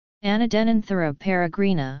Anadenanthera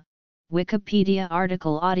peregrina, Wikipedia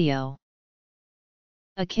article audio.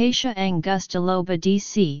 Acacia angustiloba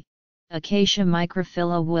DC, Acacia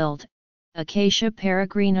microphylla wilt, Acacia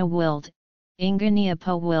peregrina wilt, Inga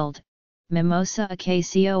neopo wilt, Mimosa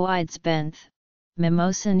acasioides benth,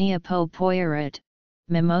 Mimosa neopo poierit,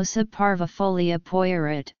 Mimosa parvifolia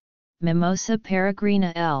poierit, Mimosa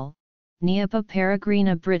peregrina L, Neopa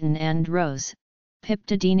peregrina Britain and Rose,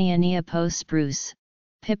 Piptodenia neopo spruce,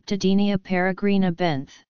 Piptodenia peregrina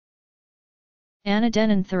benth.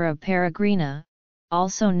 Anadenanthera peregrina,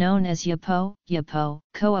 also known as yapo,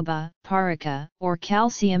 coaba, parica, or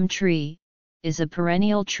calcium tree, is a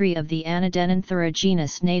perennial tree of the Anadenanthera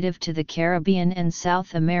genus native to the Caribbean and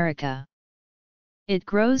South America. It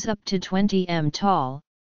grows up to 20 m tall,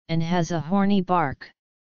 and has a horny bark.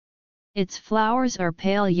 Its flowers are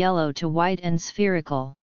pale yellow to white and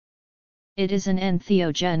spherical. It is an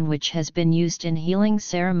entheogen which has been used in healing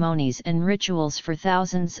ceremonies and rituals for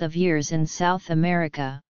thousands of years in South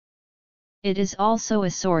America. It is also a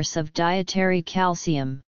source of dietary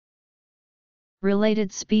calcium.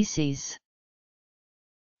 Related species.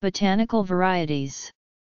 Botanical varieties.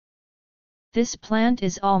 This plant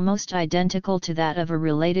is almost identical to that of a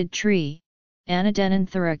related tree,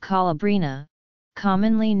 Anadenanthera colubrina,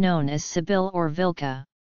 commonly known as Sibyl or Vilca.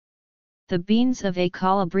 The beans of A.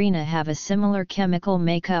 colubrina have a similar chemical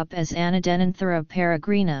makeup as Anadenanthera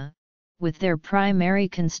peregrina, with their primary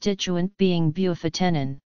constituent being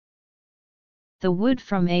bufotenin. The wood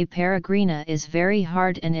from A. peregrina is very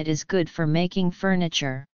hard and it is good for making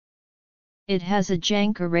furniture. It has a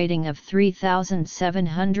Janka rating of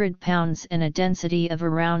 3,700 pounds and a density of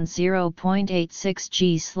around 0.86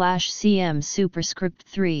 g/cm superscript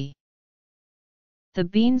 3. The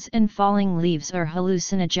beans and falling leaves are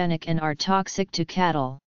hallucinogenic and are toxic to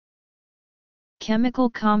cattle. Chemical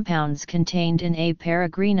compounds contained in A.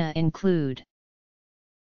 peregrina include: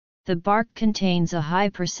 the bark contains a high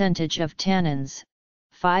percentage of tannins,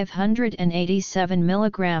 587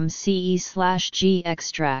 mg CE/G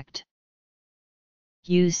extract.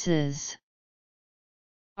 Uses.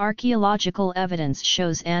 Archaeological evidence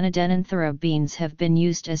shows Anadenanthera beans have been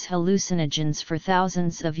used as hallucinogens for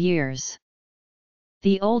thousands of years.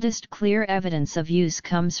 The oldest clear evidence of use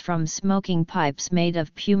comes from smoking pipes made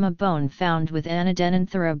of puma bone found with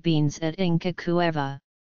Anadenanthera beans at Inca Cueva,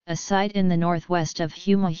 a site in the northwest of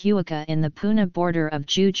Humahuaca in the Puna border of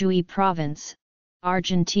Jujuy Province,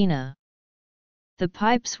 Argentina. The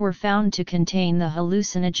pipes were found to contain the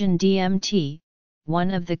hallucinogen DMT, one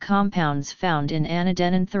of the compounds found in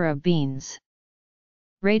Anadenanthera beans.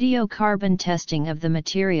 Radiocarbon testing of the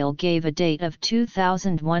material gave a date of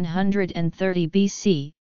 2130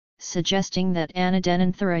 BC, suggesting that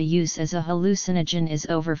Anadenanthera use as a hallucinogen is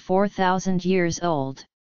over 4,000 years old.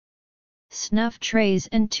 Snuff trays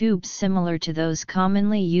and tubes similar to those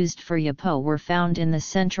commonly used for yapo were found in the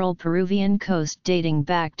central Peruvian coast dating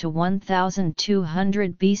back to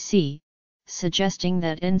 1200 BC, suggesting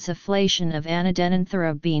that insufflation of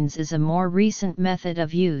Anadenanthera beans is a more recent method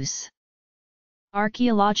of use.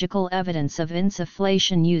 Archaeological evidence of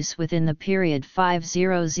insufflation use within the period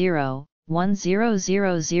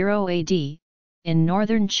 500–1000 AD, in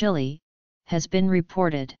northern Chile, has been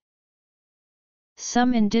reported.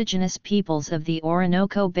 Some indigenous peoples of the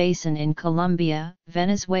Orinoco Basin in Colombia,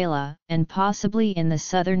 Venezuela, and possibly in the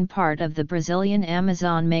southern part of the Brazilian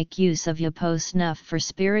Amazon make use of yapo snuff for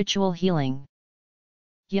spiritual healing.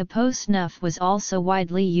 Yapo snuff was also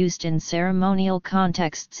widely used in ceremonial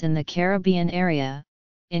contexts in the Caribbean area,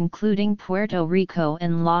 including Puerto Rico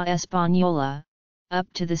and La Española, up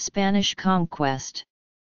to the Spanish conquest.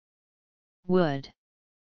 Wood.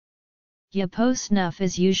 Yapo snuff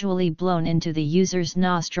is usually blown into the user's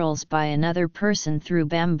nostrils by another person through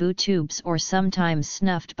bamboo tubes or sometimes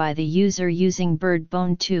snuffed by the user using bird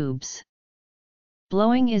bone tubes.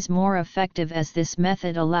 Blowing is more effective as this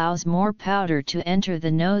method allows more powder to enter the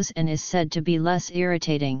nose and is said to be less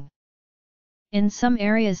irritating. In some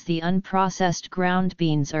areas the unprocessed ground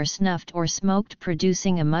beans are snuffed or smoked,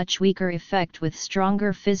 producing a much weaker effect with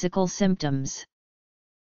stronger physical symptoms.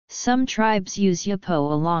 Some tribes use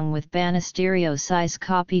yapo along with Banisterio size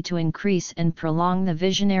copy to increase and prolong the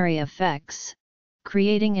visionary effects,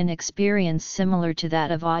 creating an experience similar to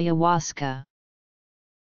that of ayahuasca.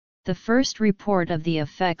 The first report of the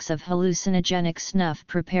effects of hallucinogenic snuff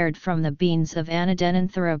prepared from the beans of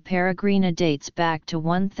Anadenanthera peregrina dates back to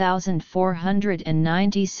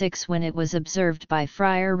 1496 when it was observed by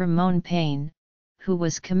Friar Ramon Payne, who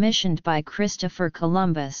was commissioned by Christopher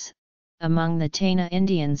Columbus, among the Taina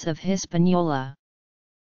Indians of Hispaniola.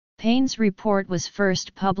 Payne's report was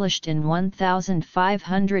first published in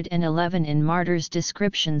 1511 in Martyr's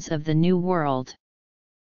Descriptions of the New World.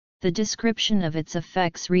 The description of its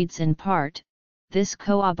effects reads in part, "This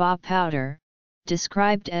coaba powder,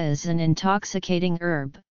 described as an intoxicating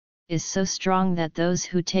herb, is so strong that those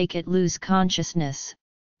who take it lose consciousness.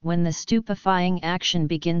 When the stupefying action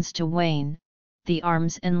begins to wane, the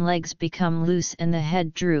arms and legs become loose and the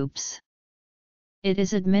head droops. It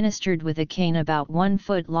is administered with a cane about 1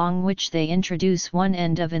 foot long, which they introduce one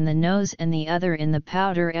end of in the nose and the other in the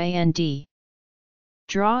powder and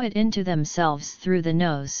draw it into themselves through the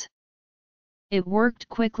nose. It worked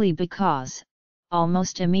quickly because,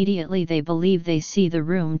 almost immediately they believe they see the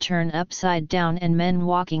room turn upside down and men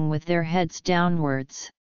walking with their heads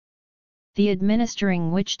downwards. The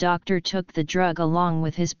administering witch doctor took the drug along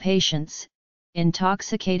with his patients,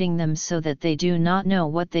 intoxicating them so that they do not know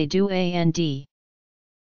what they do and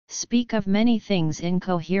speak of many things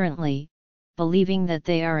incoherently, believing that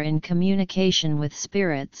they are in communication with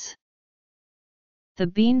spirits. The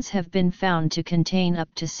beans have been found to contain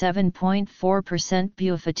up to 7.4%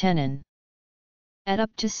 bufotenin. At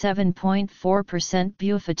up to 7.4%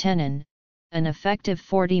 bufotenin, an effective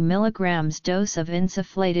 40 mg dose of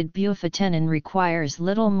insufflated bufotenin requires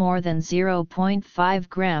little more than 0.5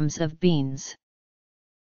 grams of beans.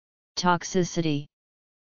 Toxicity.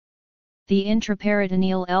 The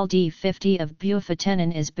intraperitoneal LD50 of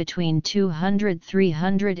bufotenin is between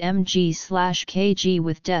 200–300 mg/kg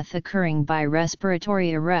with death occurring by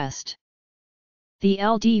respiratory arrest. The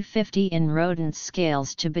LD50 in rodents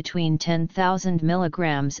scales to between 10,000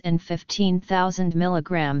 mg and 15,000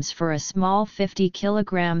 mg for a small 50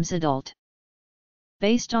 kg adult.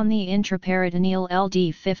 Based on the intraperitoneal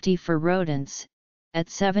LD50 for rodents, at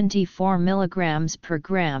 74 mg per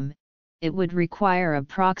gram, it would require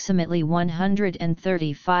approximately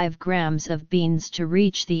 135 grams of beans to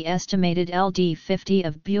reach the estimated LD50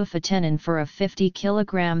 of bufotenin for a 50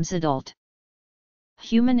 kg adult.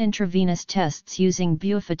 Human intravenous tests using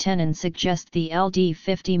bufotenin suggest the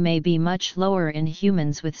LD50 may be much lower in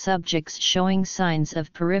humans, with subjects showing signs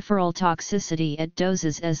of peripheral toxicity at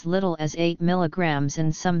doses as little as 8 mg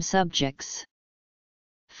in some subjects.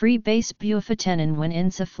 Free base bufotenin, when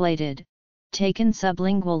insufflated, taken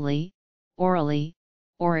sublingually, orally,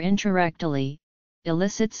 or intrarectally,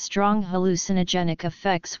 elicits strong hallucinogenic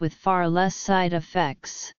effects with far less side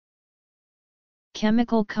effects.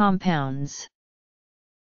 Chemical compounds.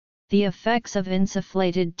 The effects of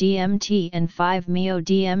insufflated DMT and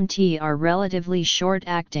 5-MeO-DMT are relatively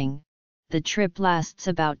short-acting. The trip lasts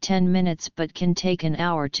about 10 minutes but can take an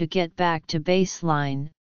hour to get back to baseline,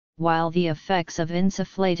 while the effects of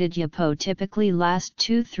insufflated YAPO typically last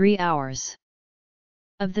 2–3 hours.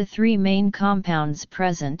 Of the 3 main compounds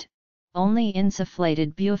present, only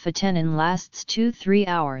insufflated bufotenin lasts 2–3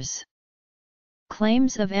 hours.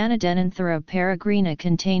 Claims of Anadenanthera peregrina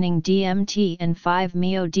containing DMT and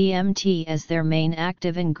 5-MeO-DMT as their main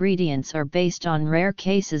active ingredients are based on rare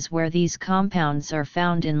cases where these compounds are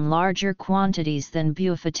found in larger quantities than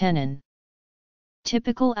bufotenin.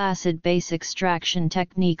 Typical acid-base extraction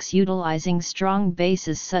techniques utilizing strong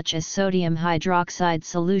bases such as sodium hydroxide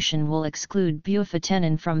solution will exclude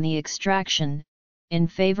bufotenin from the extraction, in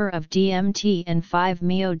favor of DMT and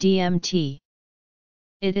 5-MeO-DMT.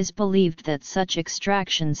 It is believed that such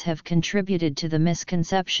extractions have contributed to the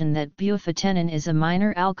misconception that bufotenin is a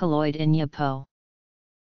minor alkaloid in YAPO.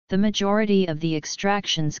 The majority of the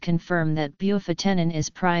extractions confirm that bufotenin is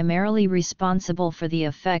primarily responsible for the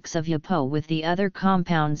effects of YAPO, with the other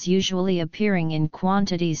compounds usually appearing in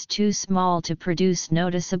quantities too small to produce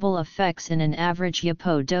noticeable effects in an average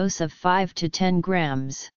YAPO dose of 5 to 10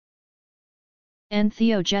 grams.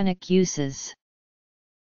 Entheogenic uses.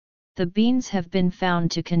 The beans have been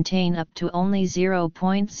found to contain up to only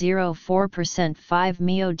 0.04%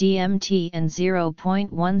 5-MeO-DMT and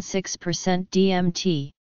 0.16%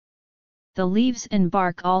 DMT. The leaves and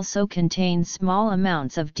bark also contain small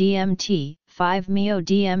amounts of DMT,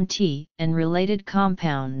 5-MeO-DMT, and related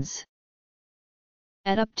compounds.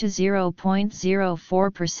 At up to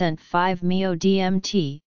 0.04%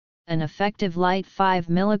 5-MeO-DMT, an effective light 5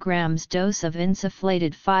 mg dose of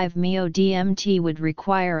insufflated 5-MeO-DMT would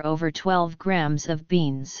require over 12 grams of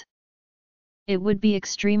beans. It would be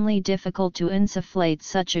extremely difficult to insufflate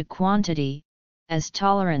such a quantity, as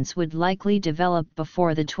tolerance would likely develop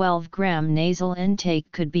before the 12-gram nasal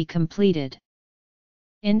intake could be completed.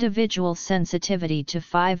 Individual sensitivity to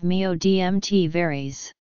 5-MeO-DMT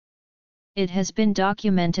varies. It has been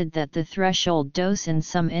documented that the threshold dose in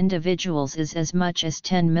some individuals is as much as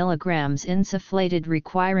 10 mg insufflated,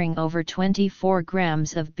 requiring over 24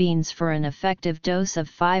 grams of beans for an effective dose of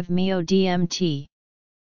 5-MeO-DMT.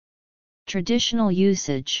 Traditional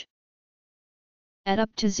usage. At up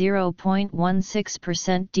to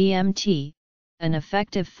 0.16% DMT, an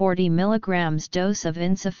effective 40 mg dose of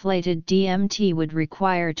insufflated DMT would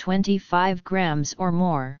require 25 grams or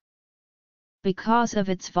more. Because of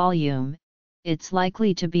its volume, it's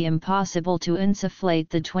likely to be impossible to insufflate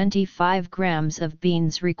the 25 grams of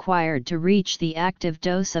beans required to reach the active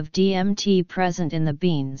dose of DMT present in the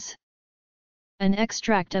beans. An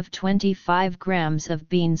extract of 25 grams of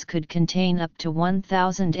beans could contain up to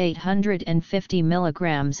 1,850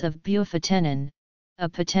 mg of bufotenin, a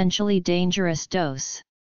potentially dangerous dose.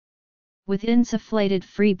 With insufflated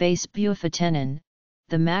freebase bufotenin,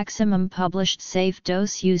 the maximum published safe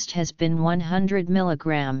dose used has been 100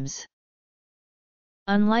 mg.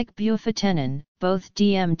 Unlike bufotenin, both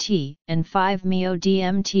DMT and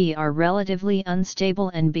 5-MeO-DMT are relatively unstable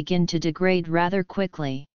and begin to degrade rather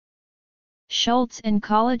quickly. Schultz and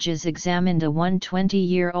colleagues examined a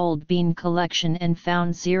 120-year-old bean collection and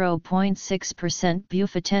found 0.6%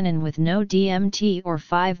 bufotenin with no DMT or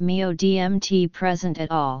 5-MeO-DMT present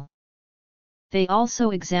at all. They also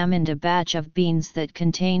examined a batch of beans that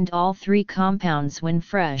contained all three compounds when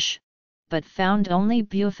fresh, but found only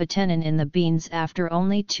bufotenin in the beans after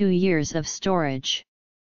only 2 years of storage.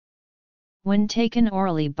 When taken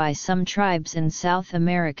orally by some tribes in South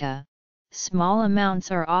America, small amounts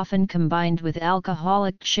are often combined with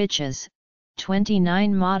alcoholic chichas.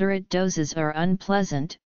 29 moderate doses are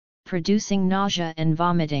unpleasant, producing nausea and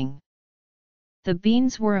vomiting. The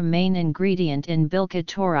beans were a main ingredient in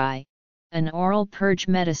bilkatori, an oral purge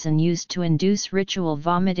medicine used to induce ritual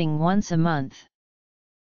vomiting once a month.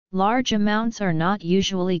 Large amounts are not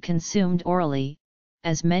usually consumed orally,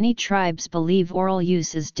 as many tribes believe oral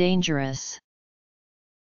use is dangerous.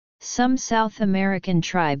 Some South American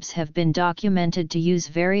tribes have been documented to use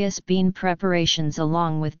various bean preparations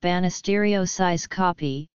along with Banisteriopsis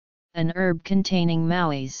caapi, an herb containing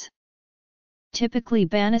maues. Typically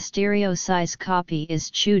Banisteriopsis caapi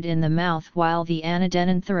is chewed in the mouth while the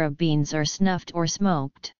Anadenanthera beans are snuffed or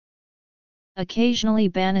smoked.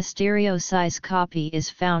 Occasionally Banisteriopsis caapi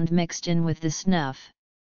is found mixed in with the snuff.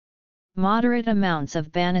 Moderate amounts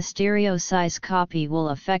of Banisteriopsis caapi will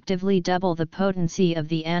effectively double the potency of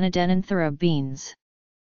the Anadenanthera beans.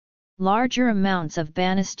 Larger amounts of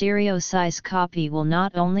Banisteriopsis caapi will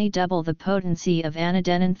not only double the potency of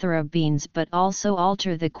Anadenanthera beans but also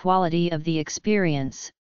alter the quality of the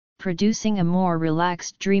experience, producing a more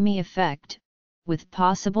relaxed dreamy effect, with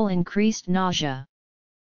possible increased nausea.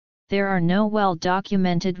 There are no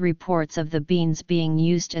well-documented reports of the beans being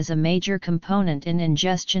used as a major component in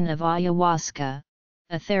ingestion of ayahuasca,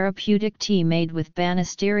 a therapeutic tea made with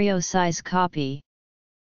Banisteriopsis caapi.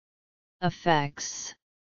 Effects.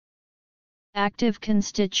 Active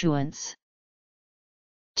constituents.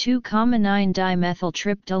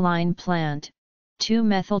 2,9-dimethyltryptamine plant,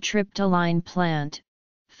 2-methyltryptamine plant,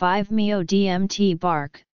 5-MeO-DMT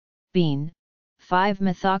bark, bean,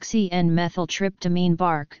 5-methoxy-N-methyltryptamine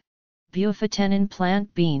bark, bufotenin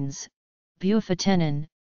plant beans, bufotenin,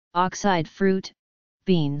 oxide fruit,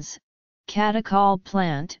 beans, catechol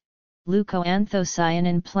plant,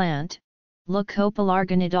 leucoanthocyanin plant,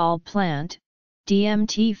 leucopelargonidol plant,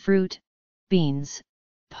 DMT fruit, beans,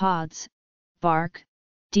 pods, bark,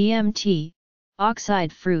 DMT,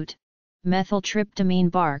 oxide fruit,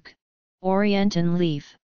 methyltryptamine bark, orientin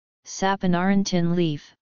leaf, sapinarentin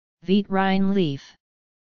leaf, vitrine leaf.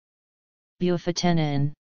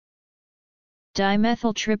 Bufotenin,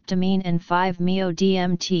 dimethyltryptamine and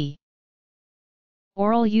 5-MeO-DMT.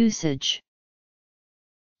 Oral usage.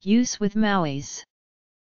 Use with maues.